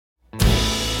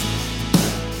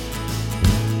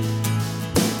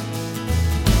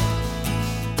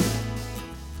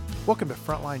Welcome to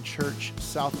Frontline Church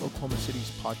South Oklahoma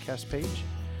City's podcast page,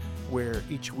 where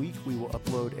each week we will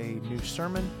upload a new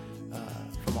sermon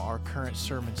from our current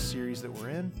sermon series that we're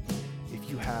in. If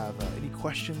you have any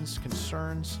questions,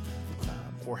 concerns,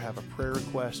 or have a prayer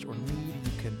request or need,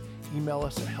 you can email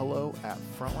us at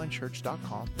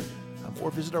hello@frontlinechurch.com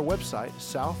or visit our website,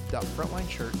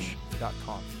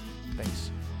 south.frontlinechurch.com.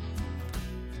 Thanks.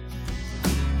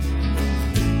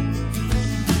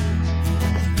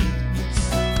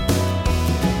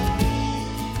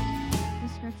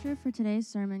 Scripture for today's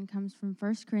sermon comes from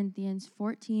 1 Corinthians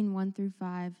 14, 1 through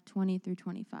 5, 20 through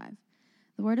 25.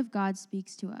 The Word of God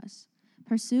speaks to us.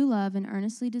 Pursue love and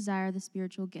earnestly desire the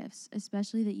spiritual gifts,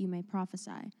 especially that you may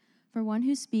prophesy. For one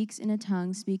who speaks in a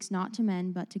tongue speaks not to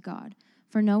men but to God.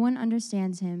 For no one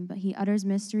understands him, but he utters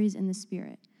mysteries in the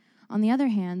Spirit. On the other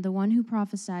hand, the one who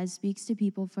prophesies speaks to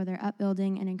people for their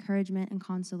upbuilding and encouragement and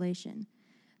consolation.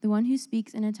 The one who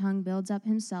speaks in a tongue builds up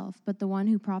himself, but the one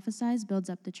who prophesies builds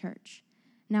up the church.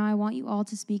 Now I want you all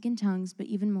to speak in tongues, but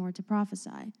even more to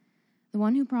prophesy. The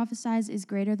one who prophesies is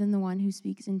greater than the one who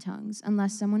speaks in tongues,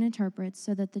 unless someone interprets,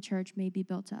 so that the church may be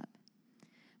built up.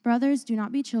 Brothers, do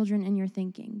not be children in your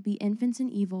thinking. Be infants in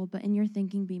evil, but in your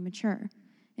thinking be mature.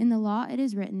 In the law it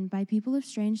is written, by people of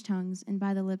strange tongues and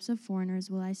by the lips of foreigners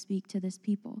will I speak to this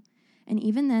people. And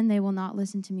even then they will not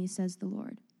listen to me, says the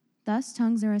Lord. Thus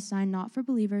tongues are a sign not for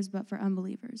believers, but for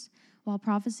unbelievers, while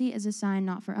prophecy is a sign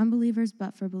not for unbelievers,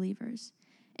 but for believers.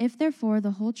 If, therefore,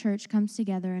 the whole church comes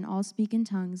together and all speak in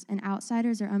tongues, and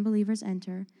outsiders or unbelievers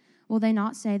enter, will they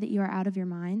not say that you are out of your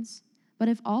minds? But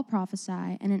if all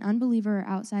prophesy, and an unbeliever or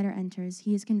outsider enters,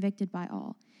 he is convicted by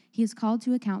all. He is called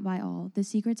to account by all. The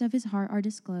secrets of his heart are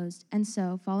disclosed, and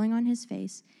so, falling on his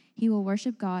face, he will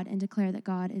worship God and declare that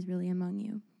God is really among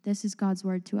you. This is God's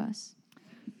word to us.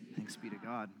 Thanks be to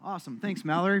God. Awesome. Thanks,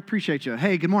 Mallory. Appreciate you.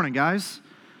 Hey, good morning, guys.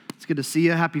 It's good to see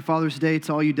you. Happy Father's Day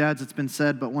to all you dads. It's been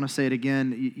said, but want to say it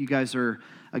again. You guys are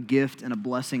a gift and a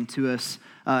blessing to us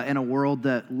in a world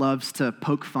that loves to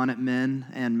poke fun at men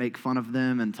and make fun of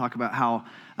them and talk about how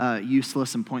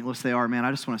useless and pointless they are. Man,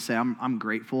 I just want to say I'm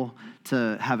grateful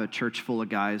to have a church full of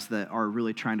guys that are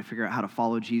really trying to figure out how to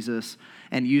follow Jesus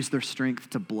and use their strength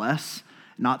to bless,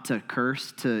 not to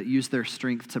curse, to use their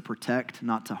strength to protect,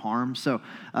 not to harm. So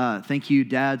thank you,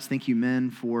 dads. Thank you,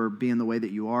 men, for being the way that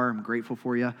you are. I'm grateful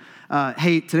for you.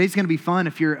 Hey, today's going to be fun.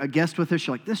 If you're a guest with us,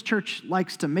 you're like, this church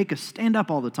likes to make us stand up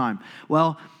all the time.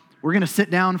 Well, we're going to sit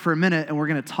down for a minute, and we're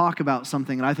going to talk about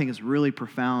something that I think is really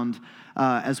profound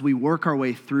as we work our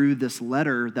way through this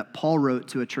letter that Paul wrote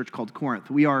to a church called Corinth.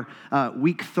 We are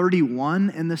week 31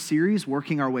 in this series,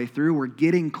 working our way through. We're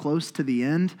getting close to the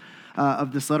end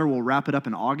of this letter. We'll wrap it up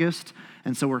in August,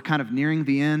 and so we're kind of nearing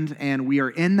the end, and we are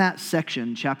in that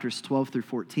section, chapters 12 through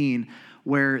 14,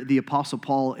 where the Apostle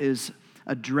Paul is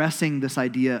addressing this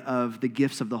idea of the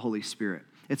gifts of the Holy Spirit.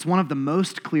 It's one of the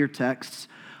most clear texts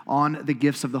on the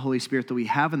gifts of the Holy Spirit that we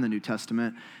have in the New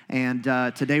Testament, and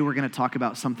today we're going to talk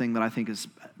about something that I think is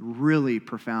really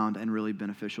profound and really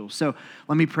beneficial. So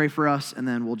let me pray for us, and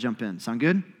then we'll jump in. Sound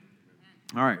good?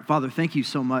 All right. Father, thank you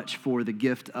so much for the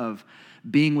gift of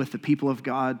being with the people of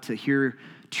God, to hear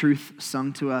truth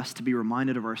sung to us, to be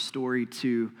reminded of our story,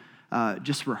 to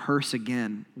just rehearse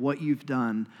again what you've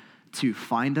done to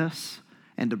find us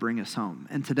and to bring us home.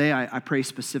 And today I pray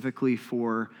specifically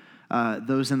for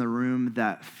those in the room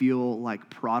that feel like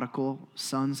prodigal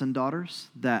sons and daughters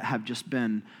that have just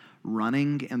been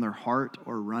running in their heart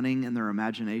or running in their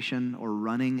imagination or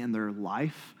running in their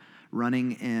life,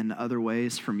 running in other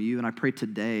ways from you. And I pray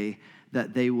today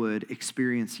that they would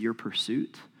experience your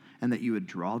pursuit and that you would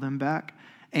draw them back.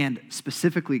 And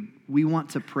specifically, we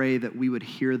want to pray that we would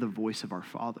hear the voice of our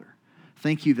Father.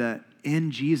 Thank you that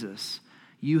in Jesus,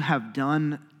 you have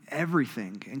done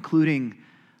everything, including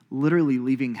literally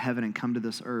leaving heaven and come to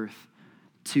this earth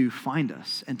to find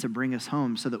us and to bring us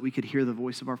home so that we could hear the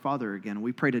voice of our Father again.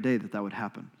 We pray today that that would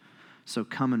happen. So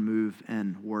come and move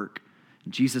and work.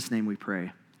 In Jesus' name we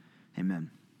pray.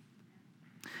 Amen.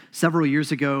 Several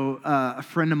years ago, a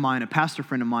friend of mine, a pastor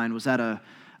friend of mine, was at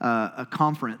a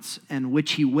conference in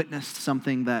which he witnessed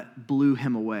something that blew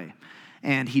him away.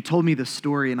 And he told me this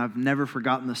story, and I've never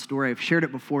forgotten the story. I've shared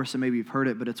it before, so maybe you've heard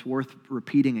it, but it's worth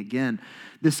repeating again.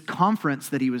 This conference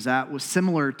that he was at was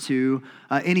similar to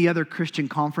any other Christian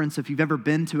conference. If you've ever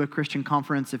been to a Christian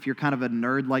conference, if you're kind of a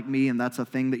nerd like me and that's a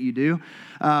thing that you do,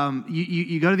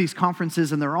 you go to these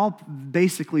conferences and they're all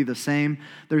basically the same.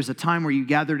 There's a time where you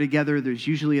gather together. There's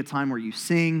usually a time where you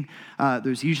sing.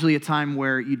 There's usually a time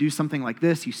where you do something like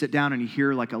this. You sit down and you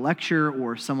hear like a lecture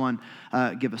or someone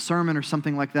give a sermon or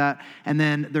something like that. and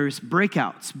then there's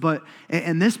breakouts. But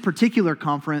in this particular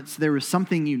conference, there was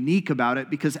something unique about it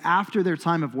because after their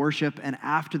time of worship and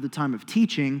after the time of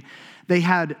teaching, they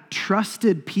had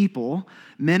trusted people,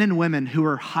 men and women who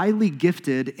are highly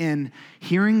gifted in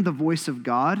hearing the voice of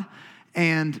God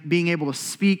and being able to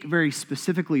speak very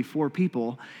specifically for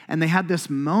people. And they had this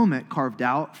moment carved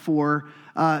out for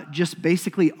just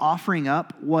basically offering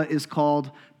up what is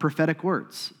called prophetic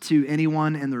words to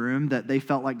anyone in the room that they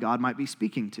felt like God might be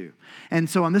speaking to. And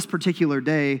so on this particular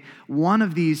day, one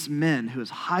of these men who is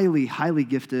highly, highly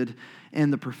gifted in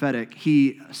the prophetic,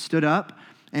 he stood up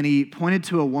and he pointed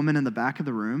to a woman in the back of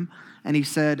the room and he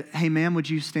said, "Hey, ma'am, would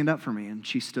you stand up for me?" And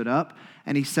she stood up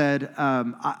and he said,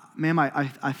 "Ma'am,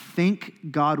 I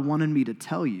think God wanted me to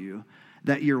tell you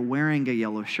that you're wearing a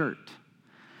yellow shirt."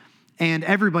 And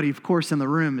everybody, of course, in the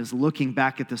room is looking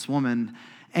back at this woman,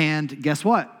 and guess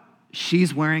what?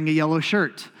 She's wearing a yellow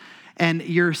shirt. And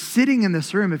you're sitting in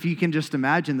this room, if you can just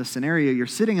imagine the scenario, you're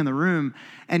sitting in the room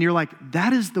and you're like,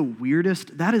 that is the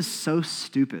weirdest, that is so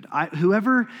stupid.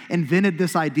 Whoever invented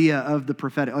this idea of the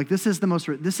prophetic, like this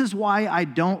is why I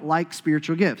don't like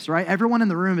spiritual gifts, right? Everyone in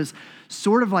the room is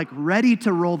sort of like ready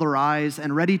to roll their eyes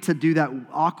and ready to do that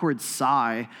awkward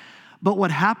sigh. But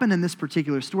what happened in this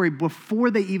particular story,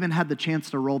 before they even had the chance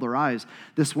to roll their eyes,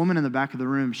 this woman in the back of the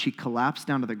room, she collapsed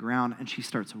down to the ground and she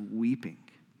starts weeping.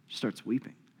 She starts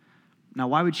weeping. Now,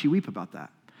 why would she weep about that?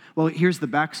 Well, here's the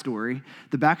backstory.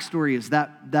 The backstory is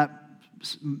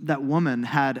that woman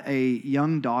had a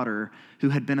young daughter who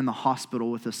had been in the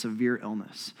hospital with a severe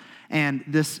illness. And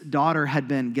this daughter had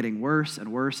been getting worse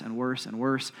and worse and worse and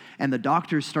worse. And the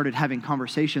doctors started having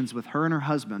conversations with her and her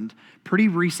husband pretty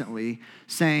recently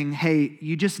saying, "Hey,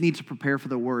 you just need to prepare for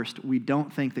the worst. We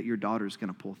don't think that your daughter's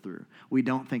going to pull through. We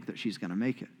don't think that she's going to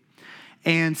make it."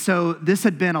 And so this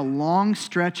had been a long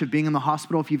stretch of being in the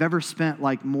hospital. If you've ever spent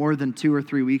like more than 2 or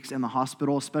 3 weeks in the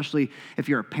hospital, especially if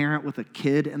you're a parent with a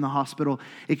kid in the hospital,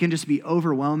 it can just be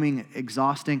overwhelming,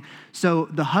 exhausting. So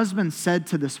the husband said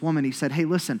to this woman, he said, "Hey,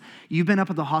 listen, you've been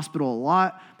up at the hospital a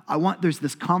lot. There's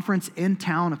this conference in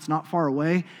town. It's not far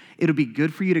away. It'll be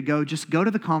good for you to go. Just go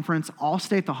to the conference. I'll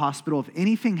stay at the hospital. If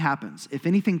anything happens, if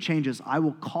anything changes, I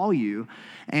will call you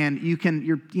and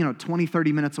you're 20,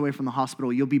 30 minutes away from the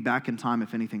hospital. You'll be back in time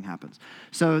if anything happens."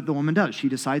 So the woman does. She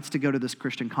decides to go to this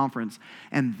Christian conference.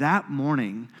 And that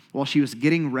morning, while she was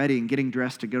getting ready and getting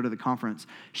dressed to go to the conference,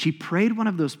 she prayed one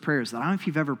of those prayers that I don't know if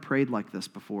you've ever prayed like this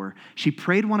before. She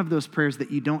prayed one of those prayers that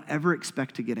you don't ever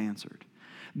expect to get answered.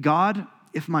 "God,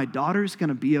 if my daughter's going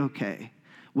to be okay,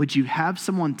 would you have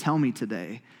someone tell me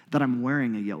today that I'm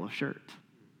wearing a yellow shirt?"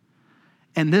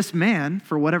 And this man,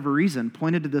 for whatever reason,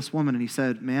 pointed to this woman and he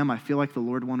said, "Ma'am, I feel like the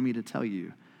Lord wanted me to tell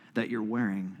you that you're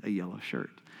wearing a yellow shirt."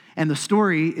 And the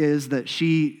story is that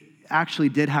she actually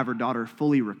did have her daughter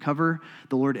fully recover.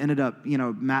 The Lord ended up,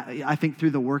 I think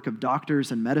through the work of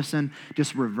doctors and medicine,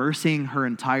 just reversing her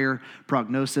entire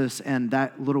prognosis. And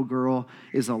that little girl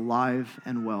is alive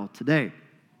and well today.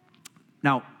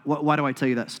 Now, why do I tell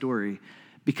you that story?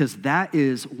 Because that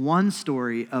is one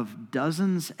story of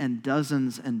dozens and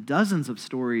dozens and dozens of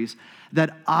stories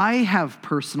that I have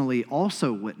personally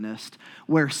also witnessed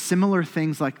where similar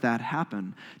things like that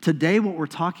happen. Today, what we're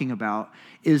talking about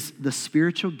is the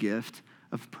spiritual gift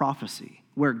of prophecy,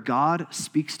 where God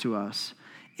speaks to us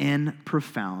in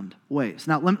profound ways.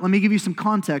 Now, let me give you some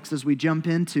context as we jump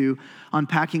into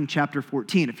unpacking chapter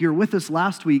 14. If you were with us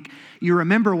last week, you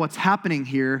remember what's happening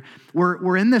here.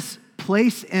 We're in this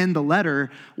place in the letter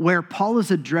where Paul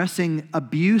is addressing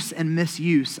abuse and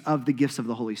misuse of the gifts of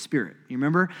the Holy Spirit. You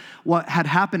remember what had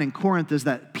happened in Corinth is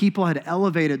that people had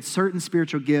elevated certain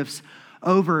spiritual gifts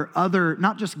over other,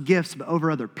 not just gifts, but over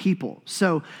other people.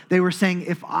 So they were saying,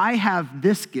 if I have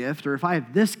this gift or if I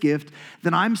have this gift,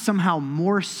 then I'm somehow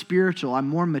more spiritual, I'm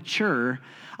more mature,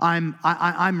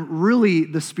 I'm really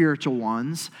the spiritual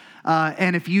ones.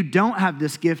 And if you don't have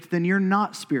this gift, then you're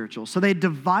not spiritual. So they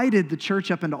divided the church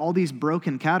up into all these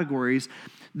broken categories,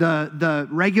 the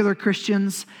regular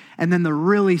Christians and then the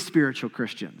really spiritual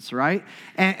Christians, right?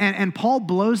 And Paul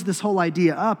blows this whole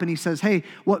idea up and he says, hey,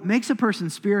 what makes a person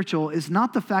spiritual is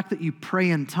not the fact that you pray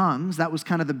in tongues. That was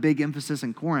kind of the big emphasis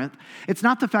in Corinth. It's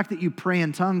not the fact that you pray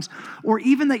in tongues or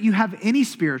even that you have any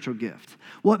spiritual gift.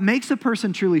 What makes a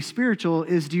person truly spiritual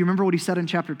is, do you remember what he said in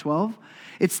chapter 12?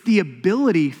 It's the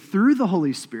ability through the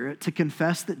Holy Spirit to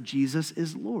confess that Jesus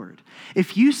is Lord.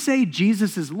 If you say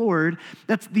Jesus is Lord,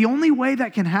 that's the only way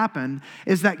that can happen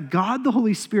is that God, the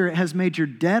Holy Spirit, has made your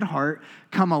dead heart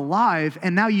come alive,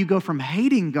 and now you go from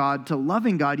hating God to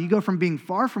loving God. You go from being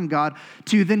far from God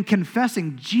to then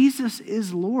confessing Jesus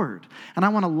is Lord, and I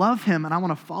want to love him, and I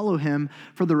want to follow him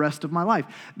for the rest of my life.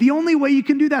 The only way you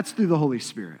can do that's through the Holy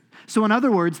Spirit. So in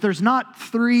other words, there's not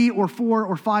 3 or 4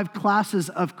 or 5 classes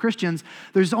of Christians.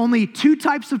 There's only 2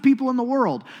 types of people in the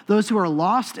world: those who are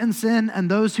lost in sin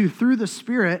and those who through the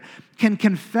Spirit can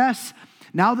confess,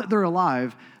 now that they're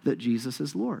alive, that Jesus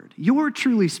is Lord. You're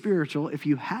truly spiritual if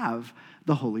you have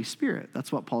the Holy Spirit.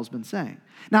 That's what Paul's been saying.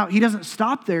 Now, he doesn't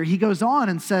stop there. He goes on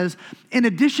and says, in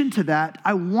addition to that,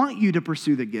 I want you to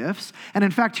pursue the gifts. And in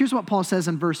fact, here's what Paul says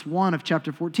in verse 1 of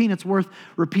chapter 14. It's worth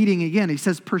repeating again. He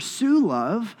says, pursue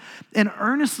love and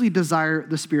earnestly desire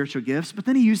the spiritual gifts. But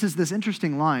then he uses this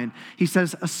interesting line. He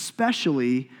says,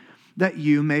 especially that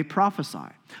you may prophesy.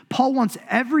 Paul wants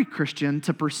every Christian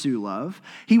to pursue love.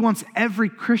 He wants every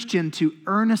Christian to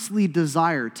earnestly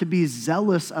desire, to be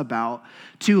zealous about,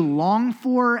 to long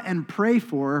for and pray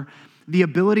for the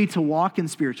ability to walk in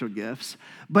spiritual gifts.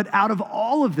 But out of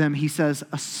all of them, he says,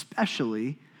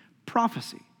 especially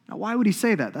prophecy. Now, why would he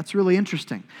say that? That's really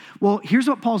interesting. Well, here's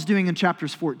what Paul's doing in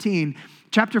chapters 14.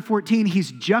 Chapter 14,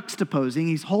 he's juxtaposing,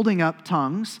 he's holding up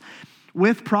tongues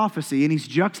with prophecy, and he's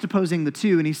juxtaposing the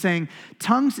two, and he's saying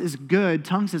tongues is good,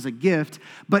 tongues is a gift,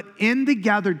 but in the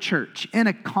gathered church, in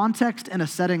a context and a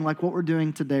setting like what we're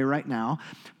doing today right now,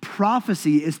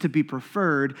 prophecy is to be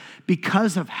preferred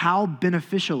because of how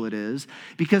beneficial it is,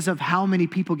 because of how many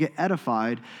people get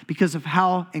edified, because of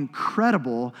how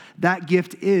incredible that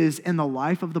gift is in the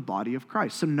life of the body of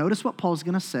Christ. So notice what Paul's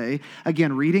going to say.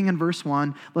 Again, reading in verse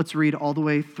 1, let's read all the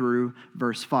way through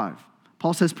verse 5.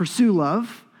 Paul says, pursue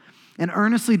love and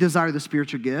earnestly desire the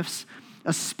spiritual gifts,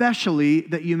 especially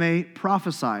that you may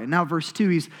prophesy. Now, verse 2,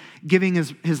 he's giving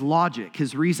his logic,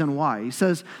 his reason why. He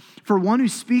says, for one who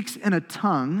speaks in a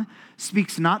tongue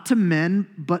speaks not to men,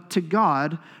 but to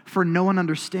God, for no one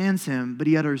understands him, but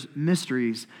he utters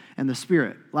mysteries in the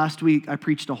Spirit. Last week, I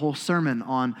preached a whole sermon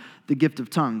on the gift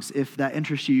of tongues. If that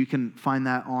interests you, you can find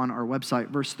that on our website.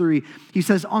 Verse 3, he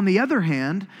says, on the other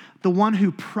hand, the one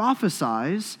who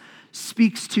prophesies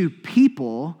speaks to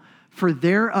people for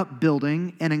their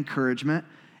upbuilding and encouragement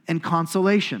and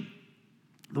consolation.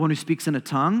 The one who speaks in a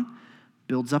tongue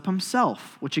builds up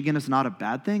himself, which again is not a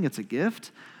bad thing, it's a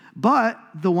gift. But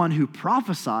the one who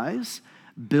prophesies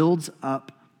builds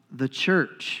up the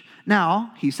church.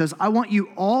 Now, he says, I want you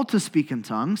all to speak in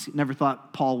tongues. Never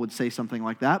thought Paul would say something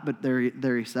like that, but there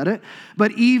he said it.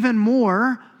 But even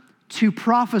more, to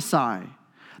prophesy.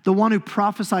 The one who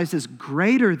prophesies is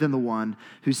greater than the one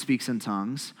who speaks in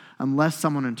tongues, unless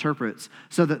someone interprets,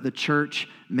 so that the church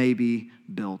may be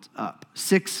built up.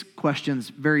 6 questions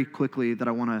very quickly that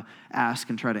I want to ask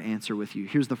and try to answer with you.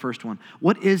 Here's the first one.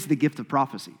 What is the gift of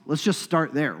prophecy? Let's just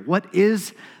start there. What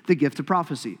is the gift of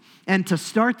prophecy? And to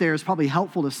start there is probably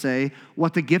helpful to say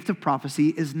what the gift of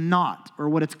prophecy is not, or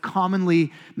what it's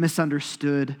commonly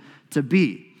misunderstood to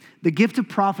be. The gift of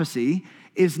prophecy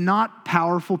is not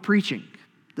powerful preaching.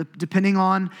 Depending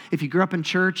on if you grew up in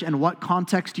church and what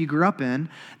context you grew up in,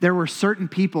 there were certain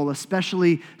people,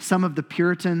 especially some of the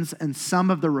Puritans and some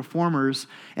of the Reformers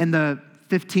in the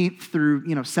 15th through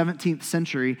 17th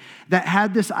century, that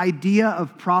had this idea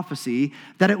of prophecy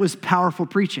that it was powerful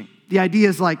preaching. The idea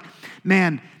is like,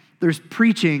 man, there's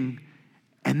preaching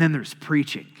and then there's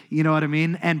preaching. You know what I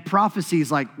mean? And prophecy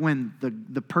is like when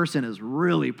the person is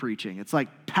really preaching. It's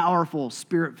like powerful,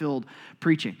 spirit-filled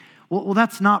preaching. Well,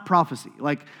 that's not prophecy.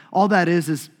 Like, all that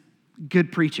is good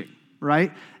preaching,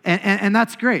 right? And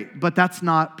that's great, but that's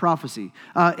not prophecy.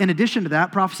 In addition to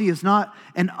that, prophecy is not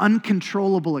an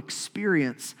uncontrollable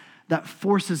experience that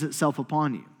forces itself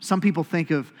upon you. Some people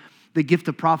think of the gift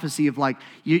of prophecy of like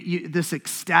this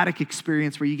ecstatic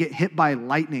experience where you get hit by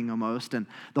lightning almost, and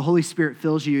the Holy Spirit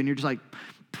fills you, and you're just like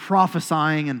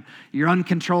prophesying, and you're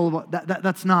uncontrollable.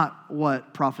 That's not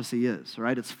what prophecy is,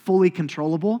 right? It's fully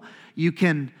controllable. You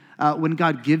can... when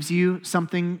God gives you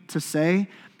something to say,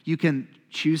 you can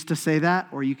choose to say that,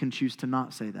 or you can choose to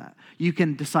not say that. You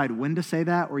can decide when to say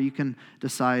that, or you can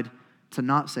decide to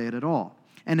not say it at all.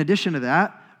 In addition to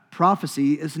that,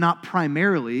 prophecy is not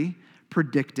primarily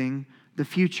predicting the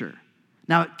future.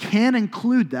 Now, it can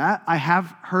include that. I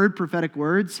have heard prophetic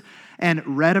words and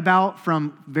read about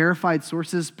from verified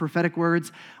sources prophetic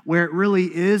words where it really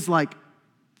is like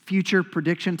future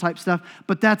prediction type stuff,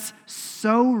 but that's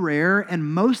so rare, and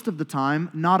most of the time,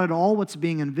 not at all what's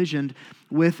being envisioned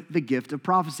with the gift of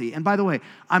prophecy. And by the way,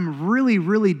 I'm really,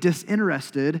 really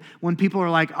disinterested when people are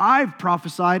like, I've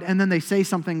prophesied, and then they say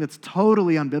something that's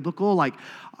totally unbiblical, like,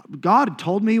 God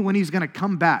told me when he's going to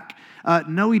come back.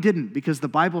 No, he didn't, because the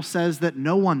Bible says that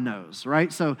no one knows,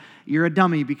 right? So you're a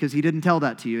dummy because he didn't tell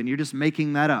that to you, and you're just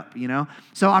making that up, you know?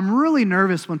 So I'm really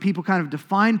nervous when people kind of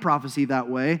define prophecy that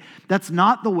way. That's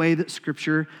not the way that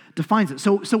Scripture defines it.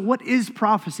 So what is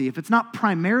prophecy? If it's not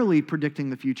primarily predicting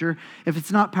the future, if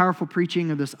it's not powerful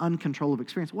preaching or this uncontrollable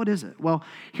experience, what is it? Well,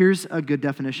 here's a good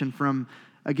definition from,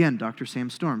 again, Dr. Sam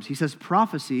Storms. He says,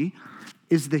 prophecy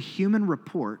is the human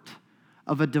report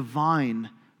of a divine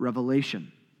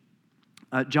revelation.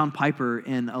 John Piper,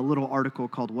 in a little article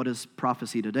called What is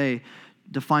Prophecy Today,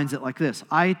 defines it like this: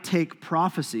 I take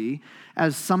prophecy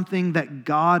as something that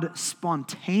God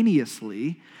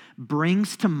spontaneously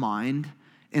brings to mind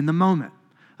in the moment.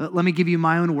 Let me give you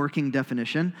my own working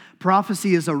definition.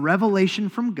 Prophecy is a revelation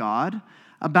from God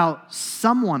about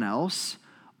someone else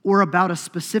or about a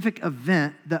specific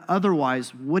event that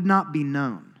otherwise would not be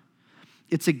known.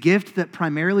 It's a gift that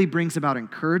primarily brings about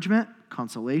encouragement,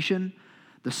 consolation,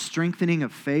 the strengthening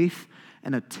of faith,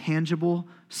 and a tangible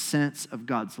sense of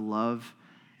God's love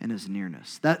and his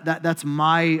nearness. That's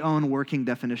my own working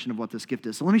definition of what this gift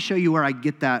is. So let me show you where I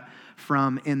get that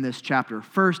from in this chapter.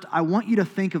 First, I want you to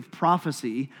think of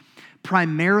prophecy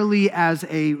primarily as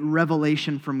a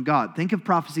revelation from God. Think of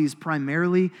prophecy as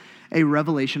primarily a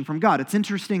revelation from God. It's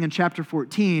interesting in chapter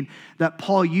 14 that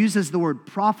Paul uses the word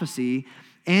prophecy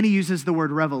and he uses the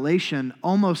word revelation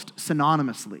almost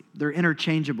synonymously. They're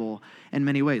interchangeable in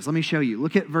many ways. Let me show you.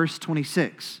 Look at verse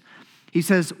 26. He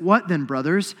says, "What then,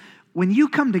 brothers? When you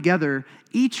come together,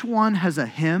 each one has a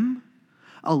hymn,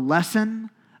 a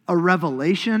lesson, a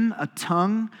revelation, a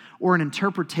tongue, or an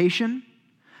interpretation.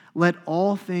 Let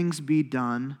all things be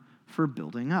done for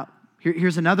building up."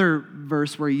 Here's another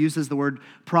verse where he uses the word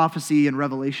prophecy and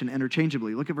revelation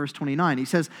interchangeably. Look at verse 29. He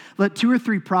says, "Let 2 or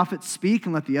 3 prophets speak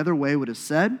and let the other weigh what is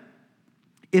said.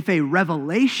 If a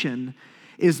revelation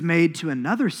is made to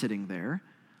another sitting there,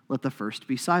 let the first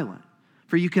be silent.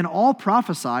 For you can all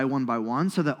prophesy one by one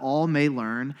so that all may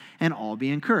learn and all be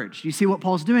encouraged." You see what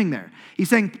Paul's doing there? He's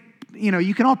saying,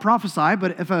 you can all prophesy,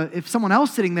 but if someone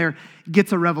else sitting there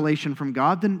gets a revelation from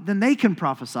God, then they can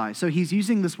prophesy. So he's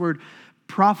using this word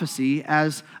prophecy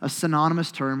as a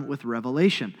synonymous term with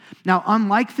revelation. Now,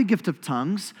 unlike the gift of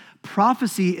tongues,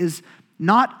 prophecy is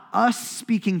not us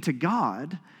speaking to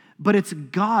God, but it's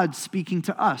God speaking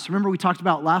to us. Remember, we talked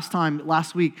about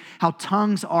last week, how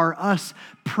tongues are us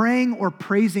praying or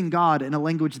praising God in a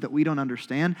language that we don't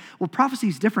understand. Well, prophecy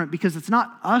is different because it's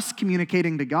not us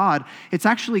communicating to God. It's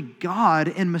actually God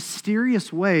in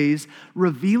mysterious ways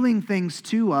revealing things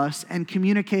to us and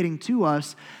communicating to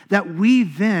us that we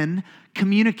then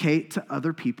communicate to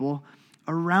other people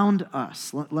around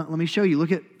us. Let me show you.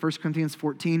 Look at 1 Corinthians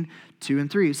 14, 2 and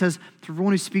 3. It says, "For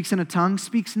everyone who speaks in a tongue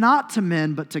speaks not to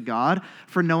men but to God,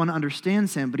 for no one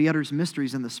understands him, but he utters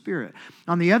mysteries in the Spirit.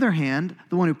 On the other hand,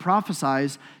 the one who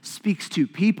prophesies speaks to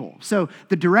people." So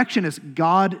the direction is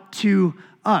God to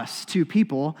us, to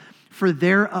people, for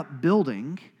their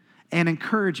upbuilding and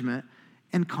encouragement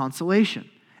and consolation.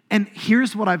 And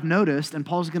here's what I've noticed, and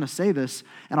Paul's going to say this,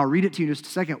 and I'll read it to you in just a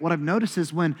second. What I've noticed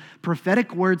is when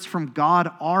prophetic words from God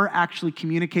are actually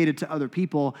communicated to other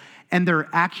people, and they're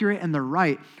accurate and they're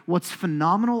right, what's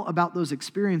phenomenal about those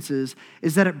experiences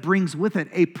is that it brings with it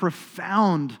a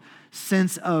profound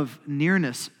sense of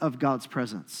nearness of God's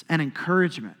presence and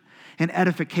encouragement and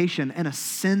edification and a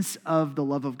sense of the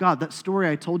love of God. That story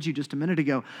I told you just a minute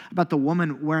ago about the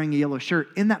woman wearing a yellow shirt,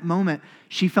 in that moment,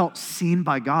 she felt seen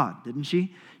by God, didn't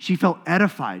she? She felt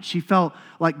edified. She felt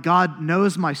like God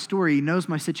knows my story, he knows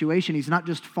my situation. He's not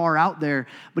just far out there,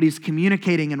 but he's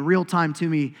communicating in real time to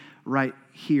me right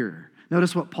here.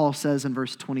 Notice what Paul says in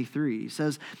verse 23. He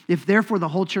says, "If therefore the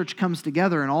whole church comes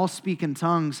together and all speak in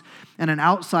tongues and an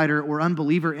outsider or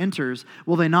unbeliever enters,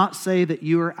 will they not say that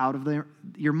you are out of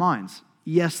your minds?"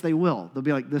 Yes, they will. They'll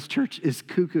be like, "This church is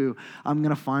cuckoo. I'm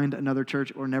going to find another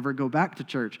church or never go back to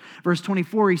church." Verse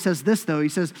 24, he says this though. He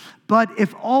says, "But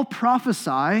if all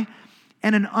prophesy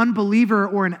and an unbeliever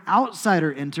or an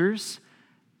outsider enters,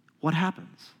 what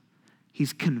happens?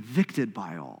 He's convicted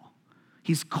by all.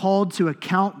 He's called to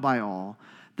account by all.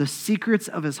 The secrets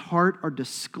of his heart are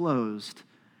disclosed.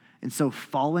 And so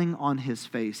falling on his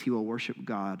face, he will worship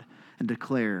God and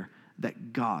declare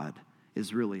that God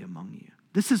is really among you."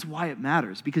 This is why it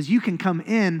matters, because you can come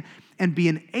in and be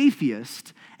an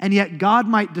atheist, and yet God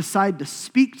might decide to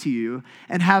speak to you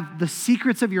and have the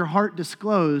secrets of your heart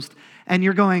disclosed, and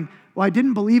you're going, "Well, I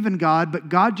didn't believe in God, but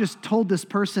God just told this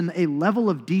person a level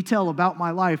of detail about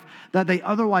my life that they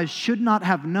otherwise should not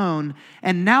have known,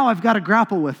 and now I've got to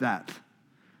grapple with that."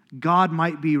 God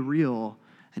might be real,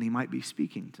 and he might be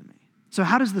speaking to me. So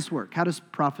how does this work? How does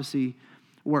prophecy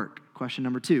work? Question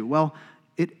number 2. Well,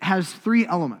 it has three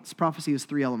elements. Prophecy has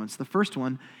three elements. The first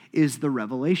one is the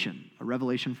revelation, a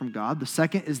revelation from God. The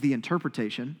second is the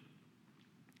interpretation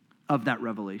of that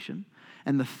revelation.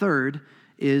 And the third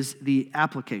is the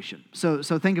application. So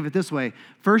think of it this way.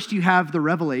 First, you have the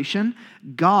revelation.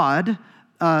 God,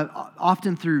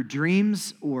 often through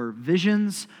dreams or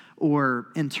visions or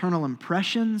internal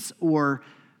impressions or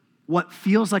what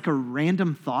feels like a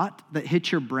random thought that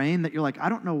hits your brain that you're like, I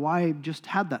don't know why I just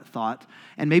had that thought.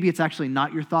 And maybe it's actually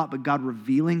not your thought, but God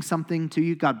revealing something to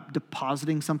you, God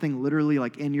depositing something literally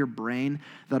like in your brain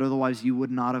that otherwise you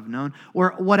would not have known.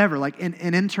 Or whatever, like an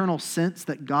internal sense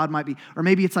that God might be, or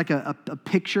maybe it's like a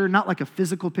picture, not like a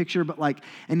physical picture, but like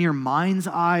in your mind's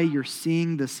eye, you're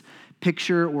seeing this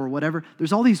picture or whatever.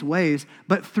 There's all these ways,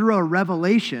 but through a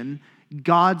revelation,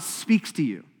 God speaks to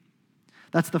you.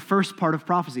 That's the first part of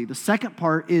prophecy. The second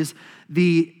part is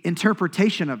the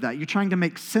interpretation of that. You're trying to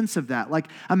make sense of that. Like,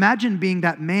 imagine being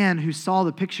that man who saw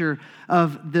the picture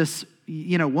of this,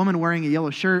 woman wearing a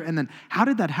yellow shirt, and then how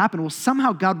did that happen? Well,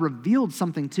 somehow God revealed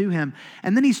something to him,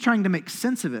 and then he's trying to make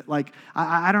sense of it. Like,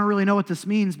 I don't really know what this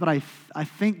means, but I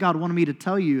think God wanted me to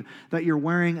tell you that you're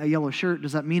wearing a yellow shirt.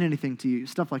 Does that mean anything to you?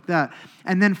 Stuff like that.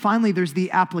 And then finally, there's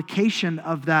the application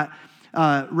of that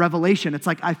revelation. It's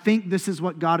like, I think this is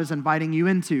what God is inviting you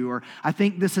into, or I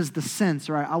think this is the sense,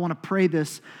 or I want to pray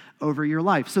this over your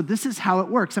life. So this is how it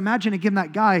works. Imagine again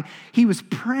that guy, he was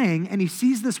praying and he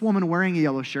sees this woman wearing a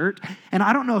yellow shirt. And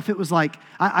I don't know if it was like,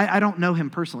 I don't know him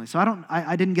personally, so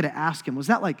I didn't get to ask him. Was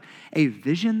that like a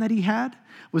vision that he had?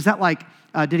 Was that like,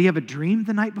 did he have a dream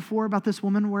the night before about this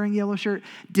woman wearing a yellow shirt?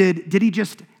 Did he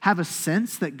just have a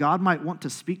sense that God might want to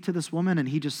speak to this woman and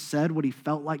he just said what he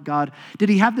felt like God? Did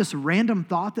he have this random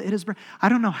thought that hit his brain? I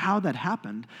don't know how that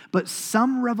happened, but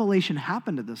some revelation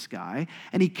happened to this guy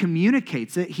and he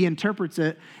communicates it, he interprets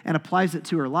it and applies it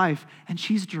to her life, and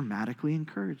she's dramatically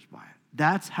encouraged by it.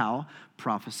 That's how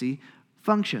prophecy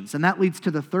functions. And that leads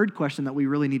to the third question that we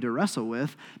really need to wrestle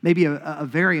with, maybe a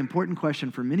very important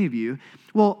question for many of you.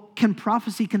 Well, can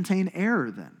prophecy contain error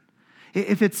then?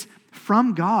 If it's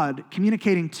from God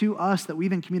communicating to us that we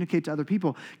then communicate to other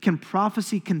people, can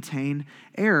prophecy contain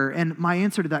error? And my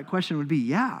answer to that question would be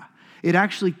yeah, it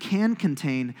actually can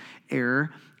contain error.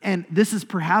 And this is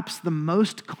perhaps the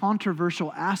most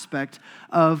controversial aspect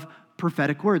of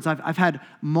prophetic words. I've had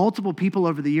multiple people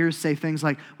over the years say things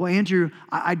like, well, Andrew,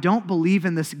 I don't believe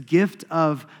in this gift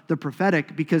of the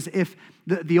prophetic because if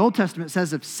the Old Testament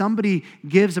says if somebody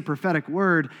gives a prophetic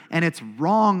word and it's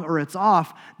wrong or it's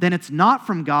off, then it's not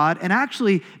from God. And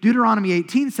actually, Deuteronomy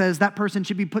 18 says that person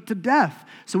should be put to death.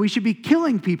 So we should be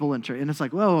killing people in church. And it's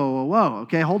like, whoa.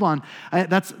 Okay, hold on.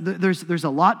 There's a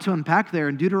lot to unpack there.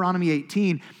 In Deuteronomy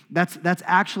 18, that's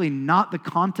actually not the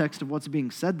context of what's being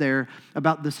said there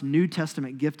about this New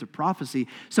Testament gift of prophecy.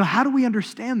 So how do we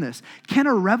understand this? Can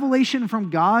a revelation from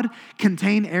God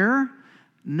contain error?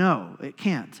 No, it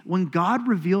can't. When God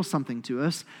reveals something to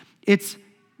us, it's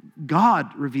God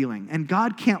revealing. And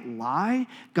God can't lie.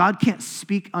 God can't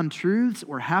speak untruths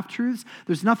or half-truths.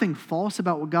 There's nothing false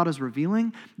about what God is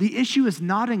revealing. The issue is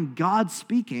not in God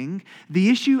speaking. The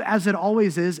issue, as it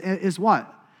always is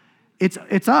what?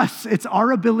 It's us. It's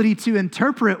our ability to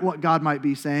interpret what God might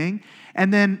be saying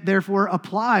and then therefore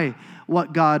apply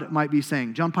what God might be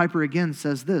saying. John Piper again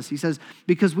says this. He says,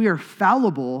 because we are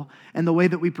fallible in the way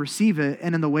that we perceive it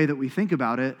and in the way that we think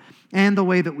about it and the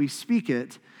way that we speak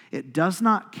it, it does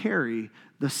not carry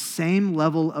the same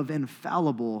level of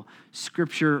infallible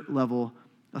scripture level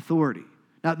authority.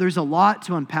 Now, there's a lot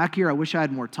to unpack here. I wish I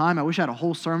had more time. I wish I had a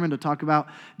whole sermon to talk about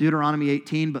Deuteronomy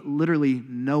 18, but literally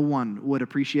no one would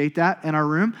appreciate that in our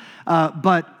room.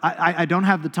 But I don't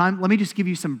have the time. Let me just give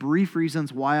you some brief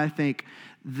reasons why I think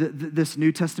this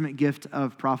New Testament gift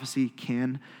of prophecy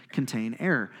can contain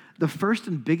error. The first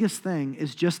and biggest thing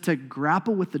is just to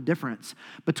grapple with the difference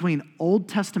between Old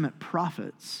Testament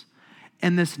prophets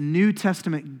and this New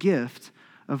Testament gift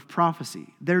of prophecy.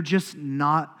 They're just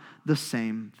not the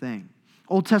same thing.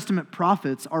 Old Testament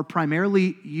prophets are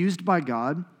primarily used by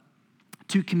God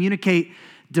to communicate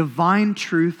divine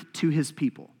truth to his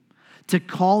people, to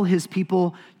call his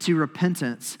people to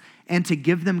repentance, and to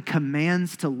give them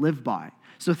commands to live by.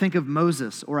 So think of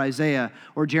Moses or Isaiah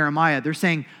or Jeremiah. They're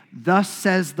saying, thus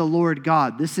says the Lord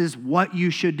God. This is what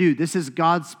you should do. This is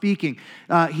God speaking.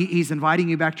 He's inviting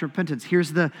you back to repentance.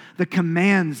 Here's the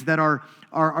commands that are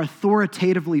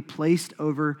authoritatively placed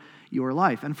over your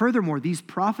life. And furthermore, these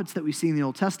prophets that we see in the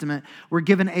Old Testament were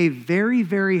given a very,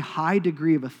 very high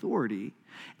degree of authority,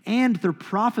 and their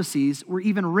prophecies were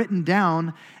even written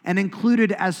down and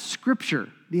included as scripture,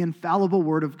 the infallible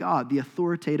word of God, the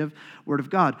authoritative word of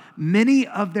God. Many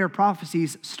of their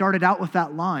prophecies started out with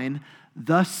that line,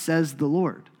 Thus says the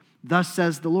Lord. Thus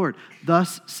says the Lord.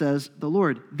 Thus says the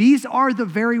Lord. These are the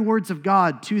very words of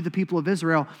God to the people of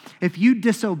Israel. If you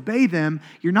disobey them,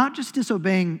 you're not just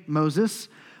disobeying Moses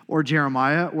or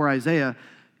Jeremiah or Isaiah,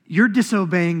 you're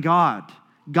disobeying God.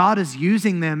 God is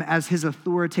using them as his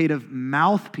authoritative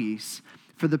mouthpiece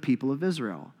for the people of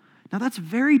Israel. Now, that's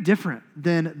very different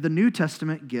than the New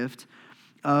Testament gift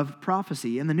of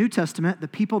prophecy. In the New Testament, the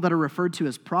people that are referred to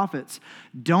as prophets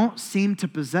don't seem to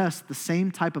possess the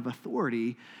same type of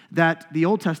authority that the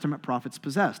Old Testament prophets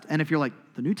possessed. And if you're like,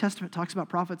 the New Testament talks about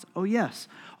prophets? Oh, yes,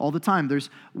 all the time. There's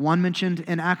one mentioned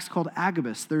in Acts called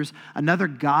Agabus. There's another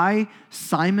guy,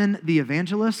 Philip the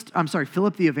Evangelist.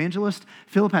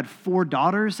 Philip had 4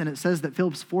 daughters, and it says that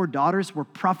Philip's 4 daughters were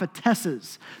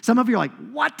prophetesses. Some of you are like,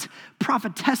 what?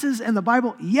 Prophetesses in the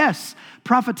Bible? Yes,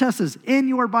 prophetesses in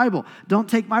your Bible. Don't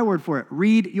take my word for it.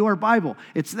 Read your Bible.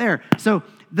 It's there. So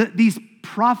these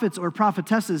prophets or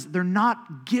prophetesses, they're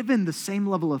not given the same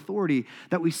level of authority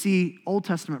that we see Old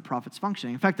Testament prophets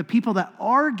functioning. In fact, the people that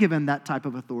are given that type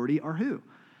of authority are who?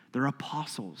 They're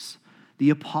apostles.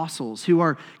 The apostles who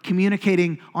are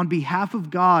communicating on behalf of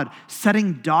God,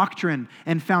 setting doctrine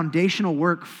and foundational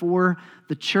work for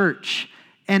the church.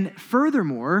 And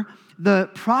furthermore,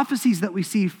 the prophecies that we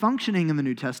see functioning in the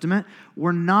New Testament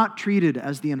were not treated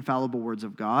as the infallible words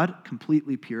of God,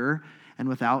 completely pure and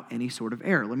without any sort of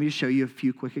error. Let me just show you a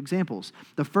few quick examples.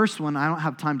 The first one, I don't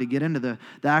have time to get into the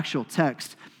actual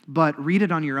text, but read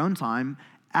it on your own time.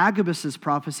 Agabus'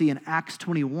 prophecy in Acts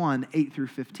 21, 8 through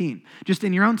 15. Just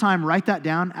in your own time, write that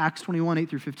down, Acts 21, 8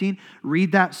 through 15.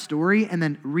 Read that story and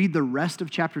then read the rest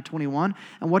of chapter 21.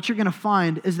 And what you're going to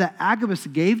find is that Agabus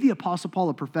gave the Apostle Paul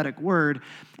a prophetic word,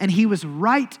 and he was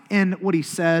right in what he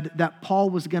said that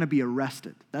Paul was going to be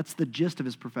arrested. That's the gist of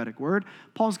his prophetic word.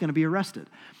 Paul's going to be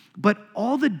arrested. But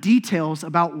all the details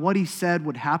about what he said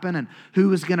would happen and who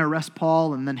was going to arrest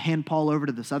Paul and then hand Paul over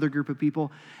to this other group of people,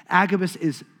 Agabus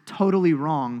is totally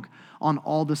wrong on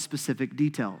all the specific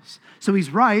details. So he's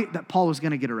right that Paul was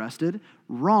going to get arrested,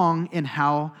 wrong in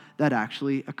how that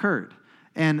actually occurred.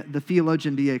 And the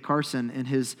theologian D.A. Carson, in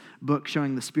his book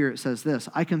Showing the Spirit, says this: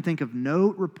 I can think of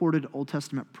no reported Old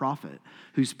Testament prophet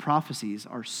whose prophecies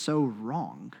are so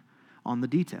wrong on the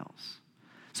details.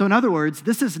 So in other words,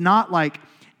 this is not like,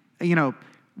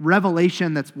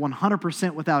 revelation that's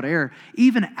 100% without error.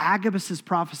 Even Agabus'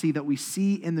 prophecy that we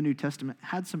see in the New Testament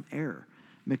had some error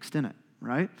mixed in it,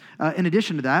 right? In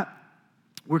addition to that,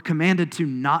 we're commanded to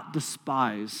not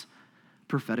despise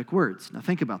prophetic words. Now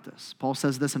think about this. Paul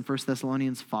says this in 1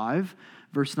 Thessalonians 5,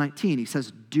 verse 19. He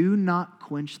says, do not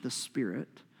quench the spirit.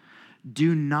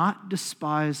 Do not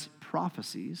despise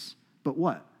prophecies, but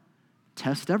what?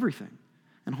 Test everything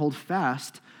and hold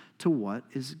fast to what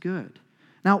is good.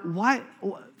 Now, why?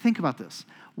 Think about this.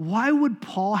 Why would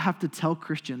Paul have to tell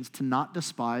Christians to not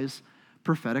despise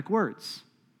prophetic words?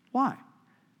 Why?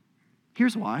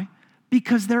 Here's why.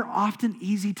 Because they're often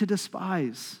easy to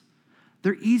despise.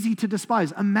 They're easy to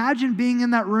despise. Imagine being in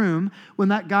that room when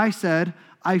that guy said,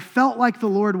 I felt like the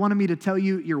Lord wanted me to tell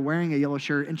you you're wearing a yellow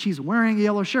shirt, and she's wearing a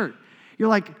yellow shirt. You're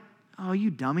like, oh,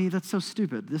 you dummy, that's so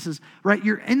stupid. This is, right,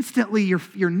 you're instantly,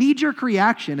 your knee-jerk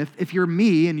reaction, if you're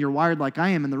me and you're wired like I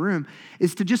am in the room,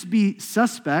 is to just be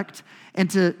suspect and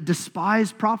to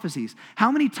despise prophecies.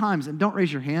 How many times, and don't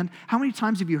raise your hand, how many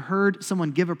times have you heard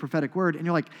someone give a prophetic word and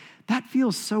you're like, that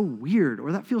feels so weird,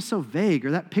 or that feels so vague,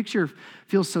 or that picture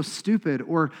feels so stupid,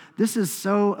 or this is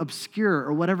so obscure,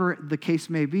 or whatever the case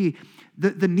may be.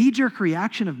 The knee-jerk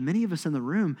reaction of many of us in the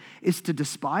room is to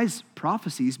despise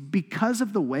prophecies because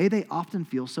of the way they often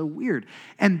feel so weird.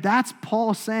 And that's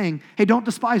Paul saying, hey, don't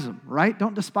despise them, right?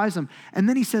 Don't despise them. And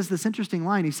then he says this interesting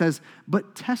line. He says,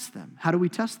 but test them. How do we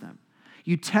test them?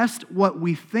 You test what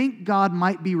we think God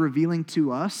might be revealing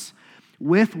to us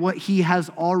with what he has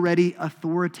already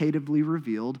authoritatively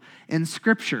revealed in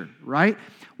Scripture, right?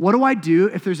 What do I do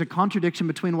if there's a contradiction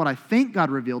between what I think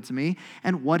God revealed to me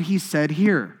and what he said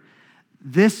here?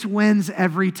 This wins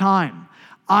every time.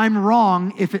 I'm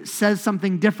wrong if it says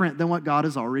something different than what God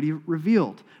has already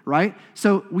revealed, right?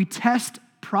 So we test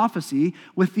prophecy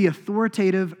with the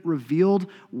authoritative, revealed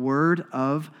word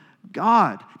of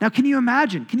God. Now, can you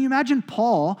imagine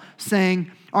Paul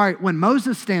saying, all right, when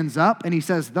Moses stands up and he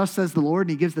says, thus says the Lord,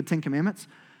 and he gives the 10 commandments,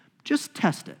 just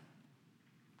test it.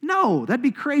 No, that'd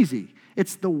be crazy.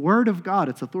 It's the word of God.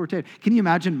 It's authoritative. Can you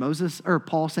imagine Moses or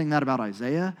Paul saying that about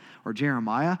Isaiah or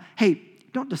Jeremiah? Hey,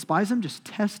 don't despise them. Just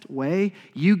test, weigh.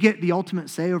 You get the ultimate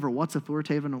say over what's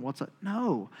authoritative and what's...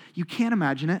 No, you can't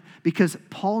imagine it, because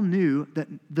Paul knew that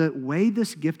the way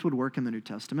this gift would work in the New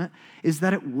Testament is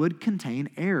that it would contain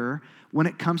error when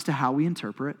it comes to how we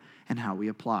interpret and how we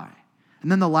apply.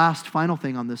 And then the last final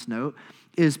thing on this note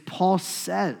is Paul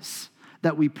says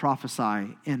that we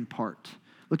prophesy in part.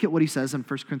 Look at what he says in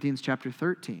 1 Corinthians chapter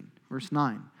 13, verse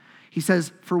 9. He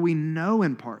says, "For we know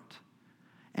in part,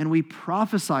 and we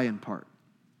prophesy in part.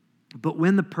 But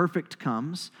when the perfect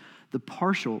comes, the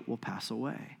partial will pass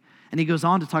away." And he goes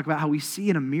on to talk about how we see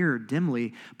in a mirror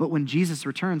dimly, but when Jesus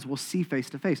returns, we'll see face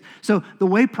to face. So the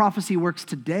way prophecy works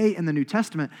today in the New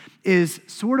Testament is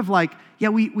sort of like,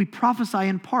 we prophesy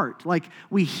in part. Like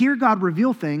we hear God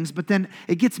reveal things, but then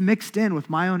it gets mixed in with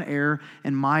my own error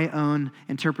and my own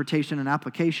interpretation and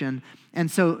application.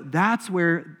 And so that's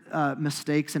where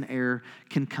mistakes and error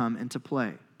can come into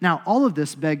play. Now, all of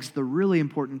this begs the really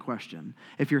important question,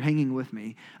 if you're hanging with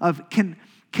me, of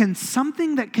can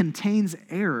something that contains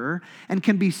error and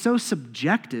can be so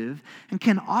subjective and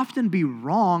can often be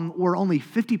wrong or only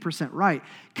 50% right,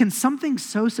 can something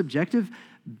so subjective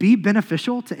be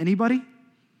beneficial to anybody?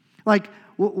 Like,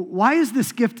 why is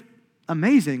this gift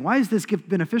amazing? Why is this gift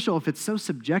beneficial if it's so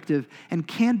subjective and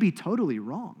can be totally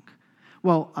wrong?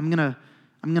 Well, I'm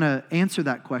gonna answer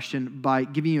that question by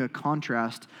giving you a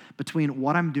contrast between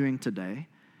what I'm doing today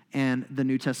and the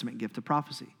New Testament gift of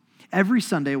prophecy. Every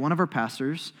Sunday, one of our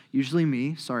pastors, usually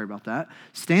me, sorry about that,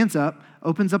 stands up,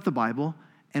 opens up the Bible,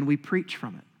 and we preach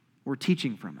from it. We're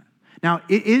teaching from it. Now,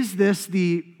 is this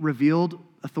the revealed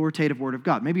authoritative word of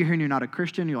God? Maybe you're here and you're not a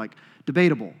Christian, you're like,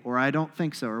 debatable, or I don't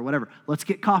think so, or whatever. Let's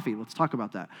get coffee, let's talk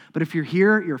about that. But if you're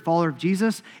here, you're a follower of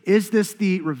Jesus, is this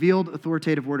the revealed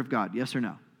authoritative word of God? Yes or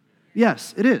no?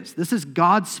 Yes, it is. This is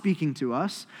God speaking to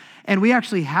us, and we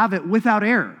actually have it without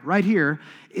error right here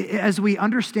as we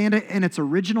understand it in its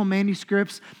original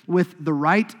manuscripts with the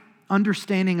right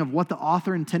understanding of what the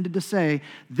author intended to say.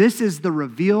 This is the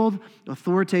revealed,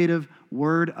 authoritative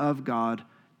word of God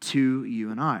to you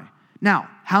and I. Now,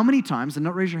 how many times, and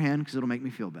don't raise your hand because it'll make me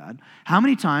feel bad, how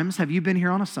many times have you been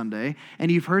here on a Sunday and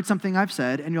you've heard something I've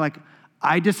said and you're like,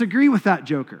 I disagree with that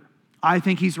joker. I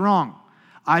think he's wrong.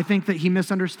 I think that he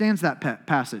misunderstands that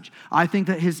passage. I think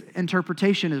that his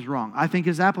interpretation is wrong. I think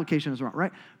his application is wrong,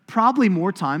 right? Probably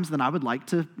more times than I would like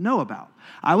to know about.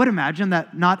 I would imagine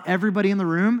that not everybody in the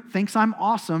room thinks I'm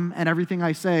awesome and everything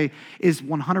I say is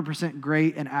 100%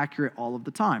 great and accurate all of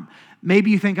the time. Maybe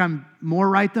you think I'm more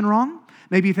right than wrong.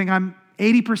 Maybe you think I'm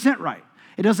 80% right.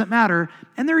 It doesn't matter.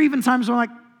 And there are even times where I'm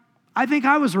like, I think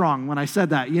I was wrong when I said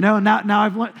that, and now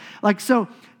I've learned, so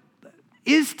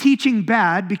is teaching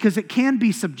bad because it can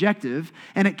be subjective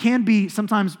and it can be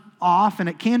sometimes off and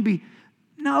it can be,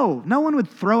 no one would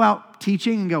throw out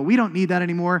teaching and go, we don't need that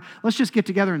anymore. Let's just get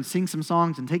together and sing some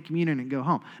songs and take communion and go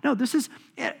home. No, this is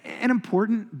an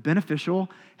important, beneficial,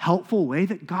 helpful way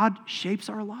that God shapes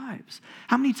our lives.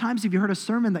 How many times have you heard a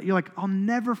sermon that you're like, I'll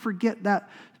never forget that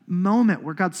moment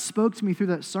where God spoke to me through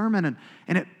that sermon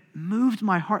and it moved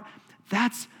my heart?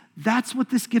 That's what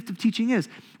this gift of teaching is.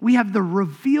 We have the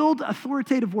revealed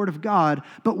authoritative word of God,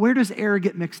 but where does error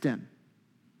get mixed in?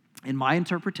 In my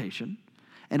interpretation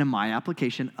and in my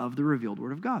application of the revealed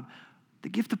word of God. The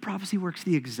gift of prophecy works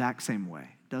the exact same way,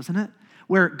 doesn't it?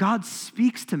 Where God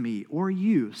speaks to me or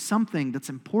you something that's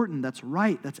important, that's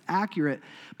right, that's accurate,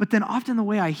 but then often the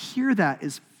way I hear that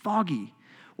is foggy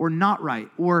or not right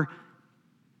or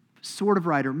sort of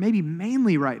right, or maybe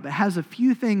mainly right, but has a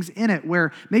few things in it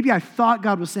where maybe I thought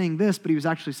God was saying this, but he was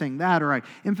actually saying that, or I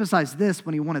emphasized this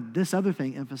when he wanted this other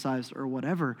thing emphasized, or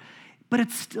whatever. But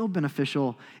it's still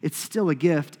beneficial. It's still a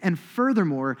gift. And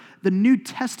furthermore, the New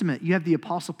Testament, you have the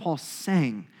Apostle Paul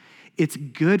saying it's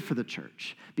good for the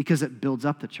church because it builds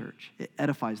up the church. It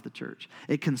edifies the church.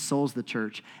 It consoles the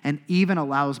church, and even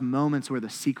allows moments where the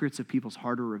secrets of people's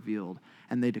heart are revealed,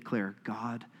 and they declare,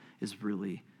 God is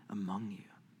really among you.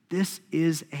 This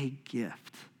is a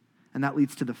gift. And that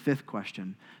leads to the fifth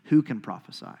question. Who can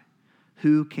prophesy?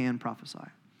 Who can prophesy?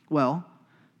 Well,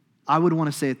 I would want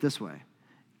to say it this way.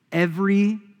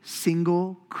 Every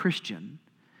single Christian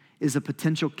is a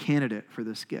potential candidate for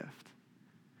this gift.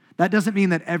 That doesn't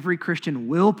mean that every Christian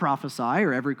will prophesy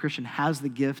or every Christian has the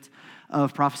gift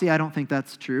of prophecy. I don't think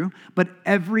that's true. But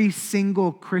every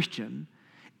single Christian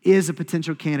is a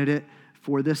potential candidate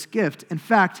for this gift. In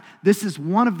fact, this is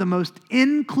one of the most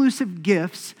inclusive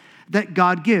gifts that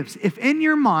God gives. If in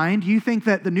your mind you think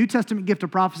that the New Testament gift of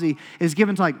prophecy is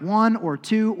given to like 1 or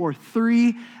 2 or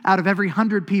 3 out of every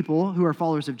 100 people who are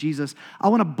followers of Jesus, I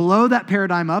want to blow that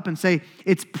paradigm up and say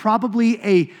it's probably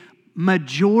a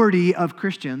majority of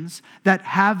Christians that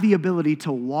have the ability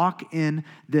to walk in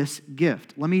this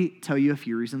gift. Let me tell you a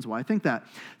few reasons why I think that.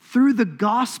 Through the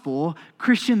gospel,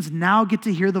 Christians now get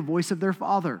to hear the voice of their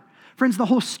Father. Friends, the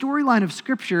whole storyline of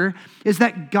Scripture is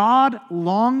that God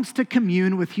longs to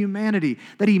commune with humanity,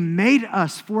 that he made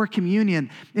us for communion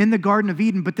in the Garden of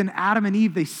Eden, but then Adam and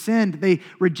Eve, they sinned, they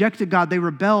rejected God, they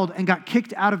rebelled and got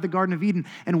kicked out of the Garden of Eden.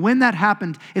 And when that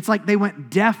happened, it's like they went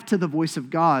deaf to the voice of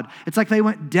God. It's like they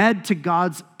went dead to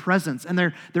God's presence, and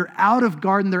they're out of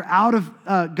garden, they're out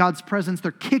of God's presence,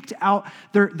 they're kicked out,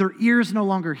 their ears no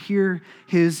longer hear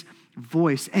his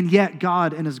voice. And yet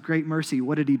God, in his great mercy,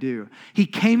 what did he do? He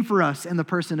came for us in the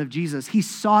person of Jesus. He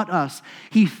sought us.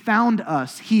 He found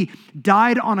us. He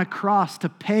died on a cross to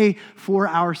pay for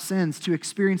our sins, to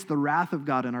experience the wrath of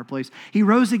God in our place. He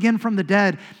rose again from the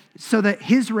dead so that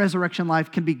his resurrection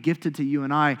life can be gifted to you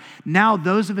and I. Now,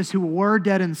 those of us who were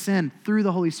dead in sin through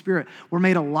the Holy Spirit were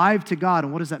made alive to God.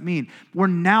 And what does that mean? We're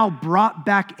now brought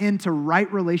back into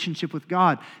right relationship with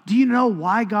God. Do you know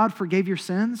why God forgave your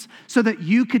sins? So that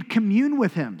you could commune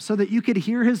with him, so that you could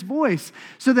hear his voice,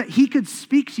 so that he could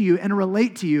speak to you and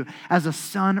relate to you as a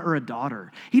son or a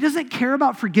daughter. He doesn't care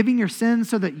about forgiving your sins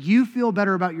so that you feel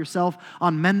better about yourself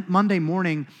on Monday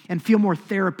morning and feel more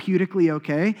therapeutically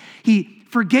okay. He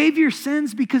forgave your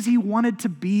sins because he wanted to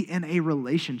be in a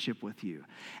relationship with you.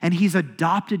 And he's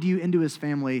adopted you into his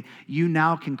family. You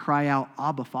now can cry out,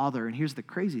 Abba, Father. And here's the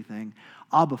crazy thing.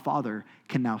 Abba, Father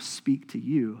can now speak to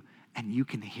you and you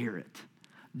can hear it.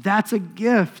 That's a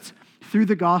gift. Through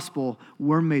the gospel,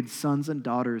 we're made sons and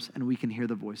daughters and we can hear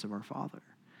the voice of our Father.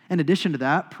 In addition to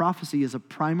that, prophecy is a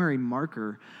primary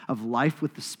marker of life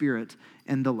with the Spirit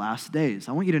in the last days.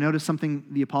 I want you to notice something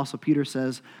the Apostle Peter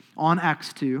says on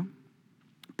Acts 2.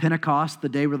 Pentecost, the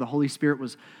day where the Holy Spirit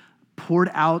was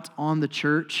poured out on the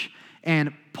church.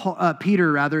 And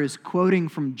Peter is quoting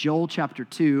from Joel chapter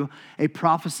 2, a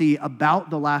prophecy about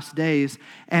the last days.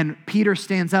 And Peter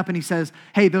stands up and he says,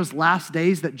 hey, those last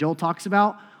days that Joel talks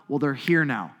about, well, they're here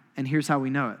now. And here's how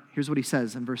we know it. Here's what he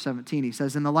says in verse 17. He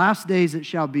says, in the last days it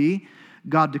shall be,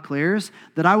 God declares,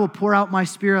 that I will pour out my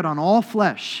Spirit on all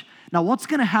flesh. Now, what's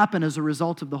going to happen as a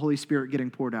result of the Holy Spirit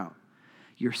getting poured out?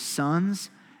 Your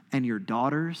sons and your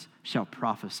daughters shall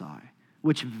prophesy,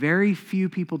 which very few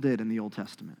people did in the Old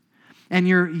Testament. And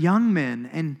your young men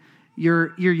and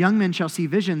your young men shall see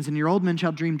visions, and your old men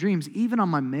shall dream dreams. Even on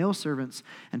my male servants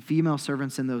and female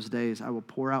servants in those days, I will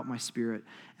pour out my Spirit,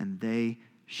 and they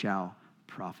shall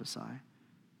prophesy.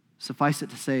 Suffice it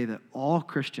to say that all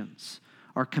Christians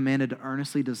are commanded to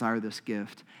earnestly desire this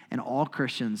gift, and all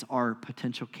Christians are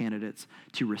potential candidates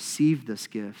to receive this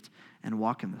gift and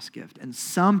walk in this gift. And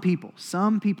some people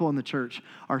in the church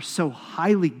are so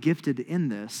highly gifted in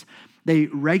this, they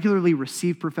regularly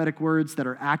receive prophetic words that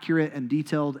are accurate and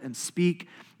detailed and speak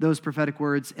those prophetic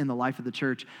words in the life of the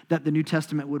church, that the New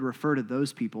Testament would refer to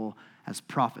those people as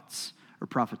prophets or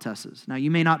prophetesses. Now, you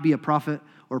may not be a prophet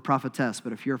or a prophetess,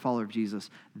 but if you're a follower of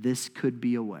Jesus, this could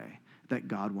be a way that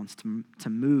God wants to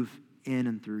move in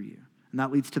and through you. And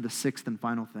that leads to the sixth and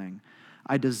final thing.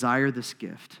 I desire this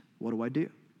gift. What do I do?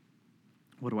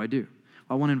 What do I do?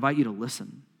 Well, I want to invite you to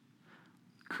listen.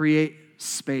 Create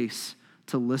space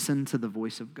to listen to the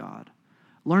voice of God.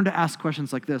 Learn to ask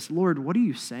questions like this. Lord, what are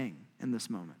you saying in this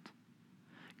moment?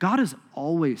 God is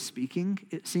always speaking,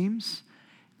 it seems.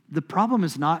 The problem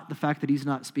is not the fact that he's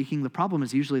not speaking. The problem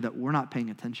is usually that we're not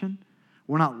paying attention.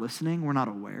 We're not listening. We're not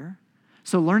aware.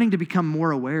 So learning to become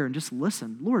more aware and just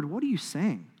listen. Lord, what are you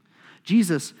saying?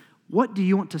 Jesus, what do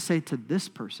you want to say to this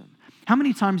person? How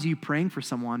many times are you praying for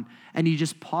someone and you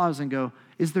just pause and go,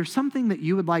 is there something that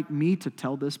you would like me to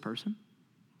tell this person?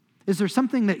 Is there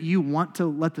something that you want to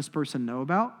let this person know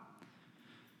about?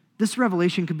 This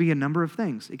revelation could be a number of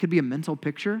things. It could be a mental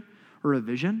picture or a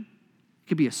vision. It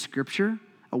could be a scripture,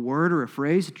 a word or a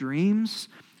phrase, dreams,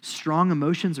 strong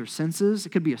emotions or senses. It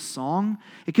could be a song.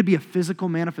 It could be a physical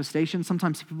manifestation.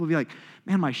 Sometimes people will be like,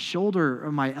 man, my shoulder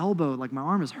or my elbow, like my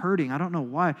arm is hurting. I don't know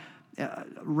why.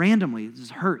 Randomly, it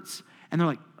just hurts. And they're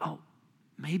like, oh,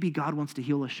 maybe God wants to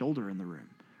heal a shoulder in the room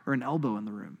or an elbow in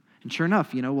the room. And sure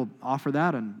enough, we'll offer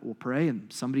that and we'll pray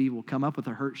and somebody will come up with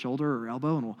a hurt shoulder or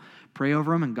elbow and we'll pray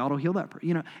over them and God will heal that.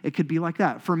 It could be like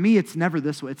that. For me, it's never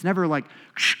this way. It's never like,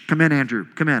 come in, Andrew.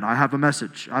 Come in. I have a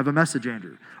message. I have a message,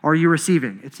 Andrew. Are you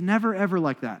receiving? It's never, ever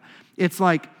like that. It's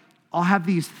like I'll have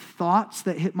these thoughts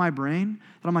that hit my brain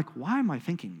that I'm like, why am I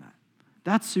thinking that?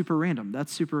 That's super random.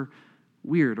 That's super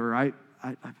weird. Or I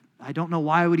don't know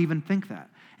why I would even think that.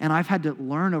 And I've had to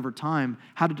learn over time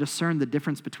how to discern the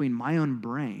difference between my own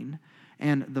brain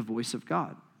and the voice of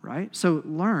God, right? So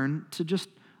learn to just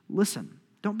listen.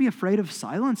 Don't be afraid of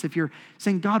silence. If you're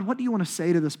saying, God, what do you want to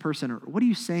say to this person? Or what are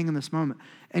you saying in this moment?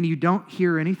 And you don't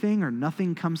hear anything or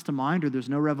nothing comes to mind or there's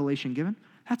no revelation given,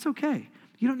 that's okay.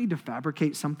 You don't need to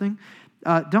fabricate something.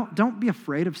 Don't be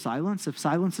afraid of silence. If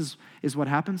silence is what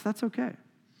happens, that's okay.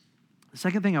 The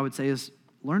second thing I would say is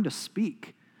learn to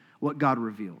speak what God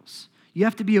reveals. You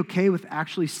have to be okay with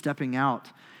actually stepping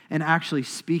out and actually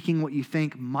speaking what you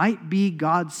think might be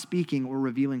God speaking or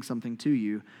revealing something to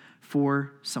you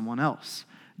for someone else.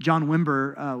 John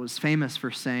Wimber was famous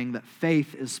for saying that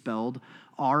faith is spelled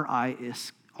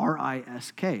R-I-S-K,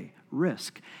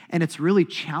 risk. And it's really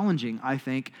challenging, I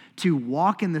think, to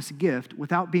walk in this gift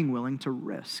without being willing to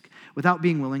risk, without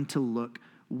being willing to look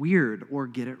weird or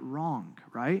get it wrong,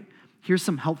 right? Here's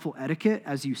some helpful etiquette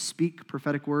as you speak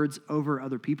prophetic words over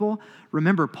other people.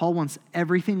 Remember, Paul wants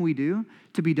everything we do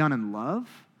to be done in love,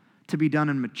 to be done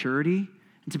in maturity,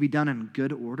 and to be done in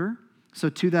good order. So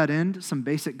to that end, some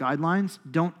basic guidelines.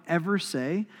 Don't ever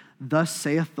say, "Thus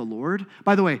saith the Lord."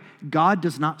 By the way, God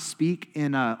does not speak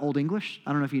in Old English.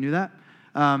 I don't know if you knew that.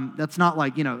 That's not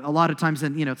like, a lot of times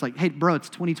it's like, hey, bro, it's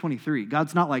 2023.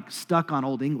 God's not like stuck on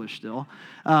Old English still.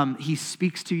 He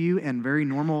speaks to you in very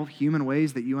normal human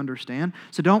ways that you understand.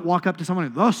 So don't walk up to someone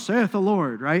and, "Thus saith the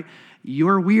Lord," right?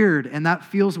 You're weird and that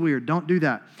feels weird. Don't do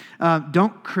that.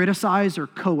 Don't criticize or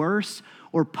coerce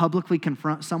or publicly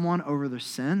confront someone over their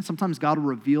sin. Sometimes God will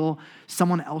reveal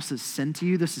someone else's sin to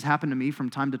you. This has happened to me from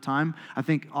time to time. I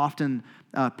think often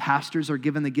pastors are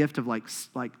given the gift of like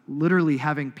literally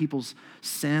having people's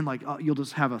sin, like you'll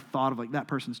just have a thought of like that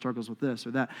person struggles with this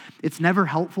or that. It's never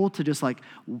helpful to just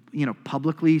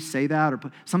publicly say that. Or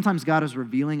sometimes God is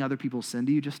revealing other people's sin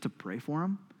to you just to pray for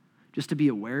them, just to be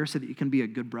aware so that you can be a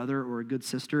good brother or a good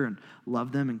sister and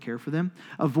love them and care for them.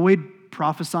 Avoid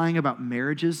prophesying about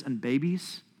marriages and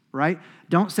babies, right?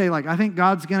 Don't say I think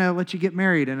God's going to let you get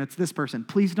married and it's this person.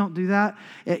 Please don't do that.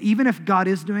 Even if God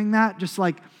is doing that, just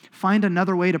find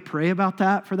another way to pray about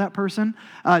that for that person.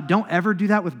 Don't ever do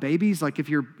that with babies. If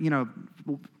you're,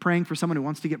 praying for someone who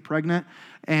wants to get pregnant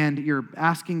and you're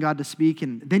asking God to speak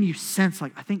and then you sense I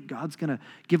think God's going to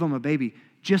give them a baby.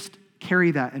 Just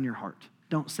carry that in your heart.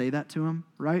 Don't say that to him,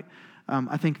 right?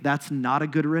 I think that's not a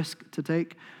good risk to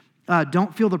take.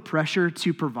 Don't feel the pressure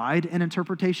to provide an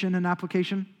interpretation and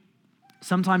application.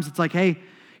 Sometimes it's hey,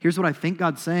 here's what I think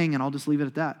God's saying, and I'll just leave it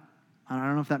at that. I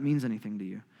don't know if that means anything to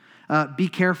you. Be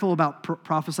careful about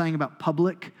prophesying about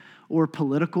public or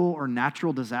political or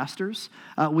natural disasters.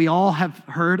 We all have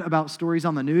heard about stories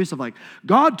on the news of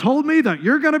God told me that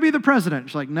you're going to be the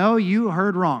president. It's no, you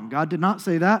heard wrong. God did not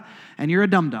say that, and you're a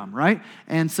dum-dum, right?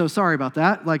 And so sorry about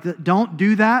that. Don't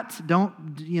do that.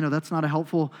 That's not a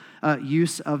helpful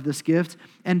use of this gift.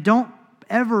 And don't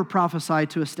ever prophesy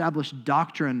to establish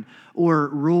doctrine or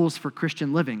rules for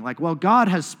Christian living. God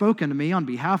has spoken to me on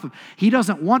behalf of, he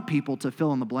doesn't want people to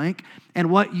fill in the blank, and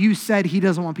what you said he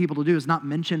doesn't want people to do is not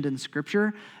mentioned in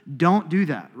Scripture. Don't do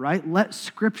that, right? Let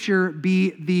Scripture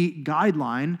be the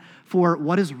guideline for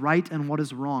what is right and what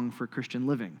is wrong for Christian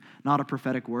living, not a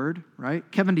prophetic word, right?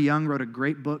 Kevin DeYoung wrote a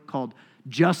great book called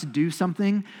Just Do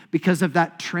Something because of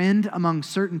that trend among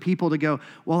certain people to go,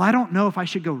 well, I don't know if I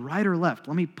should go right or left.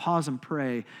 Let me pause and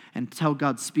pray until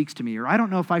God speaks to me. Or I don't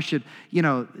know if I should,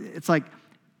 it's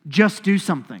just do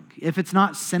something. If it's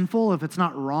not sinful, if it's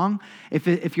not wrong,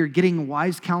 if you're getting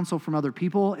wise counsel from other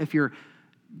people, if you're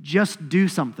just do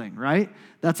something, right?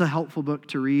 That's a helpful book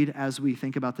to read as we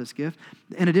think about this gift.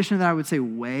 In addition to that, I would say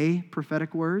weigh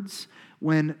prophetic words.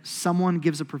 When someone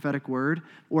gives a prophetic word,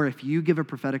 or if you give a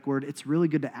prophetic word, it's really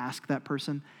good to ask that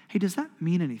person, hey, does that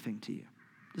mean anything to you?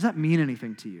 Does that mean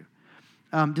anything to you?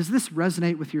 Does this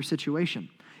resonate with your situation?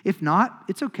 If not,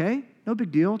 it's okay. No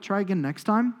big deal. Try again next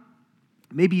time.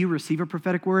 Maybe you receive a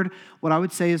prophetic word. What I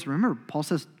would say is, remember, Paul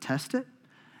says, test it.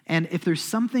 And if there's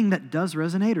something that does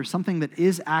resonate or something that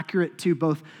is accurate to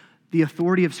both the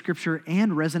authority of Scripture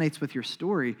and resonates with your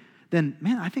story, then,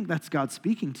 man, I think that's God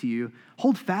speaking to you.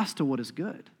 Hold fast to what is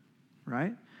good,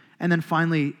 right? And then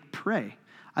finally, pray.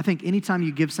 I think anytime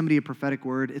you give somebody a prophetic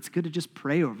word, it's good to just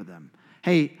pray over them.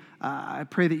 Hey, I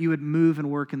pray that you would move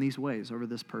and work in these ways over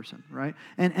this person, right?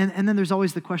 And then there's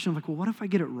always the question of well, what if I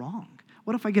get it wrong?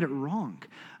 What if I get it wrong?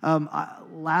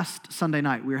 Last Sunday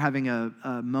night, we were having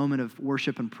a moment of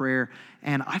worship and prayer,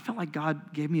 and I felt like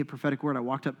God gave me a prophetic word. I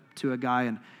walked up to a guy,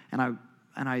 and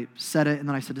I said it, and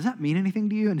then I said, does that mean anything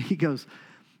to you? And he goes,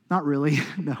 not really,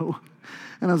 no.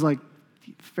 And I was like,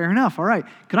 fair enough, all right.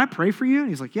 Could I pray for you? And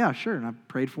he's like, yeah, sure. And I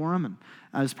prayed for him, and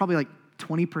it was probably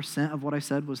 20% of what I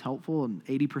said was helpful and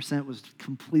 80% was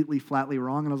completely flatly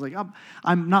wrong. And I was like,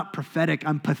 I'm not prophetic,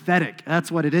 I'm pathetic.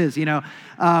 That's what it is, you know.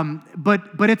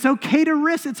 But it's okay to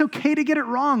risk. It's okay to get it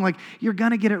wrong. Like, you're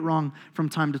going to get it wrong from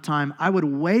time to time. I would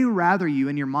way rather you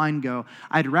in your mind go,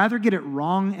 I'd rather get it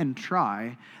wrong and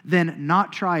try than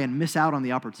not try and miss out on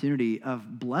the opportunity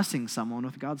of blessing someone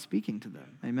with God speaking to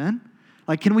them. Amen?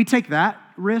 Like, can we take that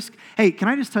risk? Hey, can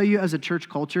I just tell you, as a church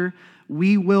culture,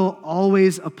 we will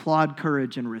always applaud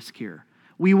courage and risk here.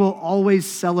 We will always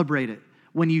celebrate it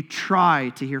when you try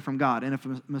to hear from God. And if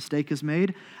a mistake is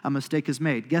made, a mistake is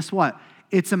made. Guess what?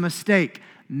 It's a mistake.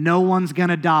 No one's going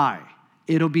to die.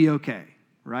 It'll be okay,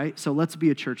 right? So let's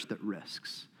be a church that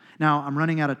risks. Now, I'm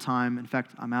running out of time. In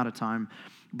fact, I'm out of time.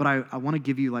 But I want to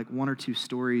give you like one or two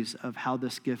stories of how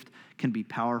this gift can be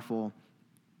powerful,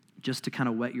 just to kind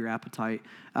of whet your appetite.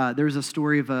 There's a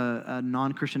story of a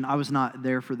non-Christian. I was not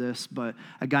there for this, but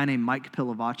a guy named Mike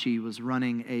Pilavachi was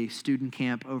running a student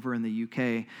camp over in the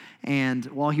UK. And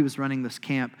while he was running this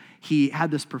camp, he had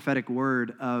this prophetic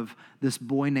word of this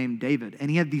boy named David.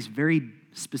 And he had these very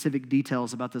specific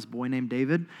details about this boy named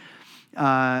David,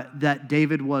 that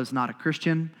David was not a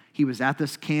Christian. He was at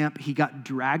this camp. He got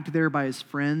dragged there by his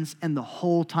friends, and the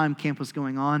whole time camp was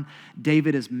going on,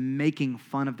 David is making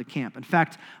fun of the camp. In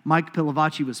fact, Mike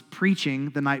Pilavachi was preaching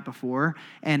the night before,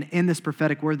 and in this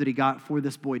prophetic word that he got for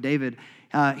this boy David,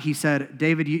 he said,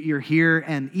 David, you're here,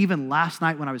 and even last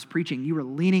night when I was preaching, you were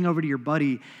leaning over to your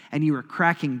buddy, and you were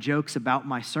cracking jokes about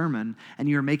my sermon, and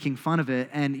you were making fun of it,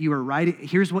 and you were writing,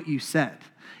 here's what you said.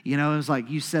 You know, it was like,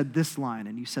 you said this line,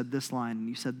 and you said this line, and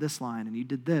you said this line, and you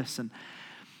did this,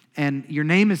 and your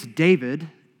name is David,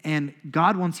 and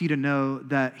God wants you to know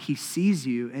that he sees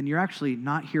you, and you're actually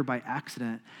not here by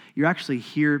accident. You're actually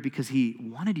here because he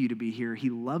wanted you to be here. He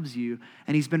loves you,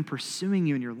 and he's been pursuing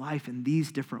you in your life in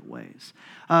these different ways.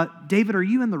 David, are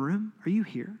you in the room? Are you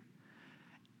here?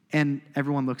 And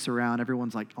everyone looks around.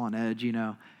 Everyone's like on edge, you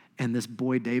know, and this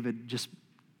boy David, just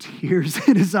tears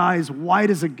in his eyes, white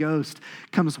as a ghost,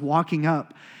 comes walking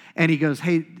up, and he goes,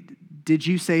 hey, did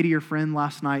you say to your friend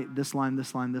last night, this line,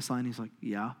 this line, this line? He's like,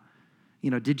 yeah.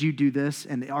 You know, did you do this?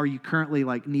 And are you currently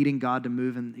like needing God to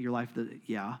move in your life?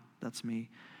 Yeah, that's me.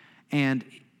 And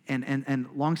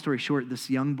long story short,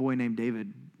 this young boy named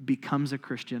David becomes a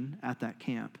Christian at that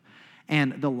camp.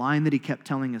 And the line that he kept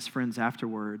telling his friends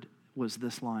afterward was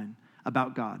this line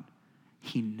about God.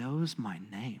 He knows my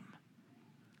name.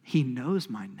 He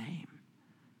knows my name.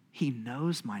 He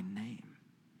knows my name.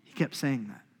 He kept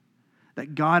saying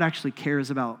that God actually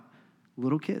cares about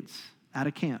little kids at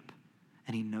a camp,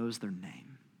 and he knows their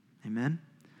name. Amen?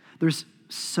 There's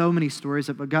so many stories.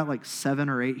 I've got like 7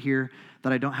 or 8 here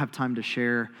that I don't have time to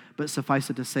share, but suffice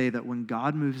it to say that when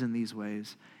God moves in these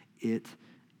ways, it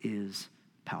is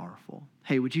powerful.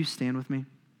 Hey, would you stand with me?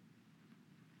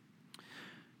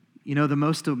 You know, the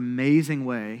most amazing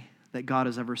way that God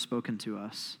has ever spoken to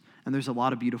us, and there's a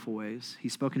lot of beautiful ways.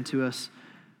 He's spoken to us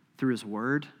through his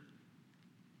word.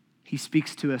 He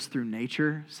speaks to us through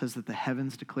nature, says that the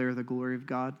heavens declare the glory of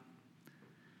God.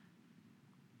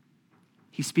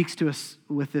 He speaks to us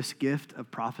with this gift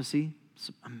of prophecy.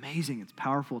 It's amazing, it's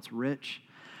powerful, it's rich.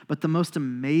 But the most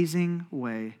amazing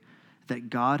way that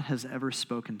God has ever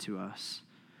spoken to us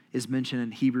is mentioned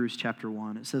in Hebrews chapter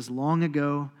 1. It says, long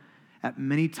ago, at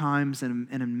many times and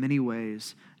in many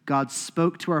ways, God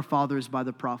spoke to our fathers by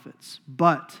the prophets.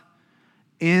 But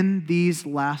in these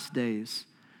last days,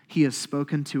 he has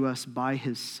spoken to us by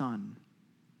his Son,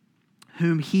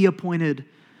 whom he appointed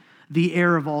the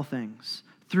heir of all things,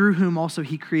 through whom also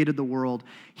he created the world.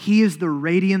 He is the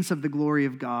radiance of the glory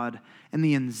of God and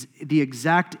the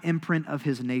exact imprint of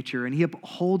his nature, and he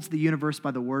upholds the universe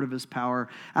by the word of his power.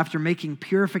 After making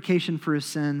purification for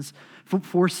sins,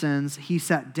 he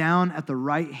sat down at the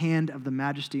right hand of the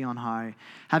Majesty on high,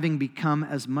 having become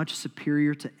as much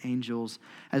superior to angels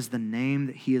as the name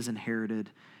that he has inherited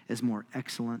is more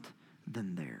excellent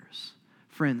than theirs.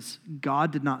 Friends,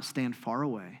 God did not stand far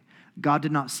away. God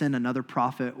did not send another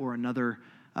prophet or another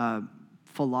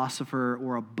philosopher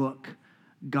or a book.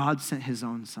 God sent his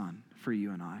own Son for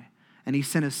you and I. And he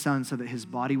sent his Son so that his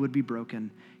body would be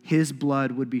broken, his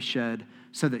blood would be shed,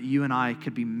 so that you and I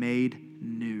could be made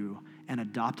new and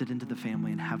adopted into the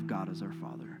family and have God as our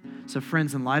Father. So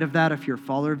friends, in light of that, if you're a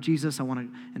follower of Jesus, I want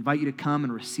to invite you to come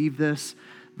and receive this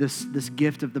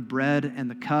gift of the bread and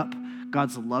the cup,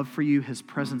 God's love for you, his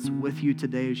presence with you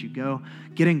today as you go.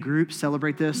 Get in groups,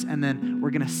 celebrate this, and then we're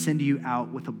going to send you out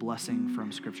with a blessing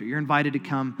from Scripture. You're invited to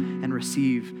come and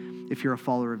receive if you're a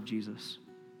follower of Jesus.